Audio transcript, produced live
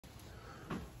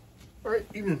All right,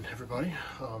 evening everybody,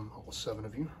 all 7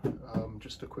 of you.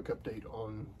 Just a quick update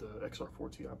on the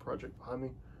XR4TI project behind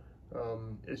me.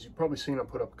 As you've probably seen, I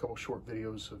put up a couple short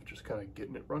videos of just kind of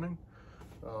getting it running.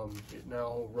 It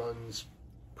now runs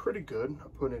pretty good. I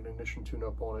put an ignition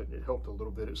tune-up on it. It helped a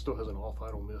little bit. It still has an off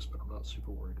idle miss, but I'm not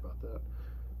super worried about that.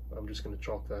 I'm just going to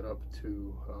chalk that up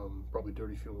to probably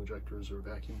dirty fuel injectors or a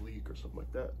vacuum leak or something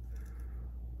like that.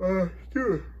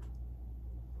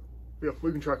 Yeah,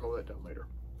 we can track all that down later.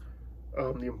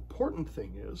 The important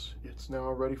thing is it's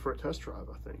now ready for a test drive,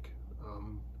 I think.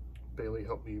 Bailey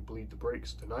helped me bleed the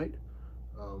brakes tonight.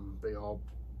 They all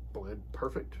bled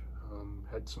perfect.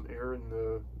 Had some air in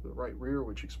the right rear,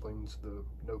 which explains the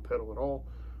no pedal at all.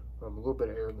 A little bit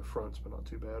of air in the fronts, but not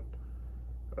too bad.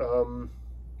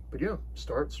 But yeah,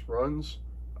 starts, runs.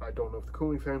 I don't know if the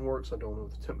cooling fan works. I don't know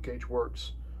if the temp gauge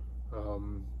works.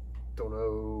 Don't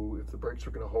know if the brakes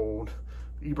are going to hold.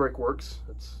 The e-brake works.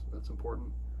 That's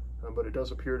important. But it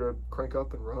does appear to crank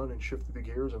up and run and shift through the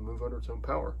gears and move under its own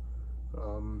power.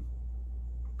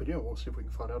 But yeah, we'll see if we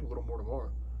can find out a little more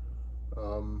tomorrow.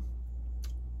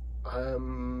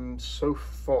 I'm so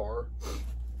far,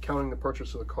 counting the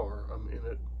purchase of the car, I'm in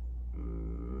it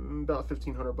about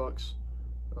 $1,500,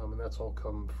 and that's all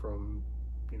come from,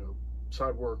 you know,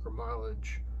 side work or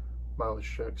mileage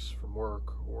checks from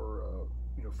work, or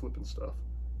you know, flipping stuff.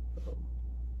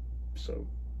 So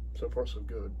far so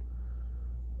good.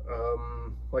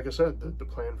 Like I said, the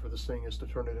plan for this thing is to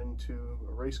turn it into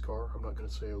a race car. I'm not going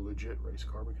to say a legit race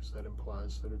car because that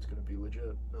implies that it's going to be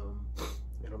legit,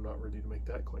 and I'm not ready to make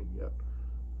that claim yet.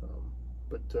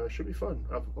 But should be fun.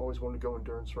 I've always wanted to go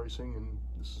endurance racing, and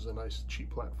this is a nice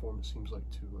cheap platform, it seems like,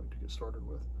 to get started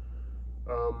with.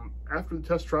 After the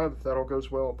test drive, if that all goes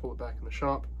well, I'll pull it back in the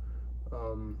shop,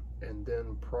 and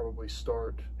then probably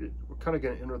start it. We're kind of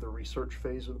going to enter the research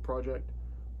phase of the project,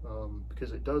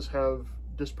 because it does have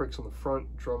disc brakes on the front,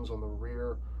 drums on the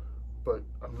rear, but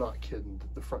I'm not kidding.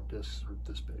 The front discs are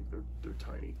this big. They're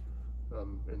tiny,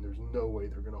 and there's no way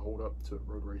they're going to hold up to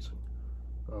road racing.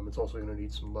 It's also going to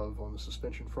need some love on the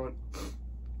suspension front,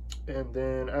 and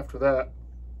then after that,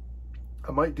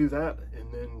 I might do that,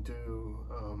 and then do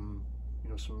you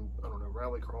know, some, I don't know,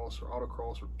 rallycross or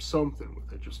autocross or something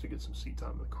with it, just to get some seat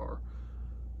time in the car.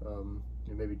 And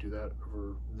maybe do that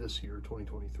over this year,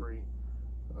 2023.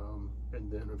 And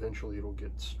then eventually it'll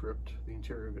get stripped, the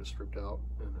interior will get stripped out,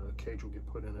 and a cage will get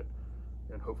put in it,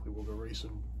 and hopefully we'll go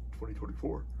racing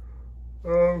 2024.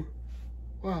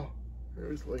 Wow,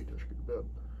 it's late, I should get to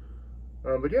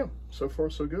bed. But yeah, so far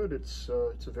so good. It's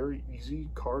a very easy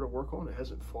car to work on. It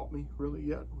hasn't fought me really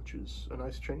yet, which is a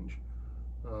nice change.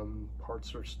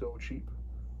 Parts are still cheap,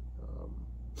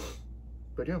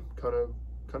 but yeah, kind of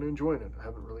enjoying it. I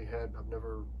haven't really had,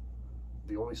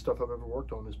 the only stuff I've ever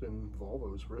worked on has been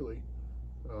Volvos, really.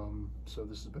 So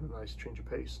this has been a nice change of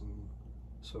pace, and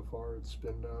so far it's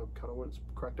been kind of what it's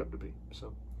cracked up to be.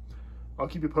 So I'll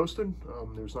keep you posted.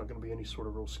 There's not going to be any sort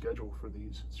of real schedule for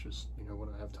these. It's just, you know, when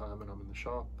I have time and I'm in the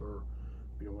shop, or,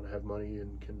 you know, when I have money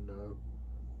and can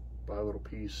buy a little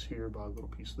piece here, buy a little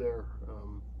piece there,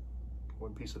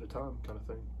 one piece at a time kind of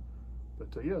thing.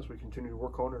 But yeah, as we continue to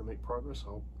work on it and make progress,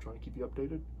 I'll try and keep you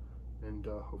updated, and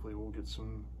hopefully we'll get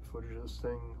some footage of this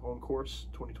thing on course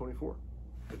 2024.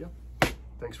 But yeah,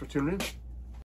 thanks for tuning in.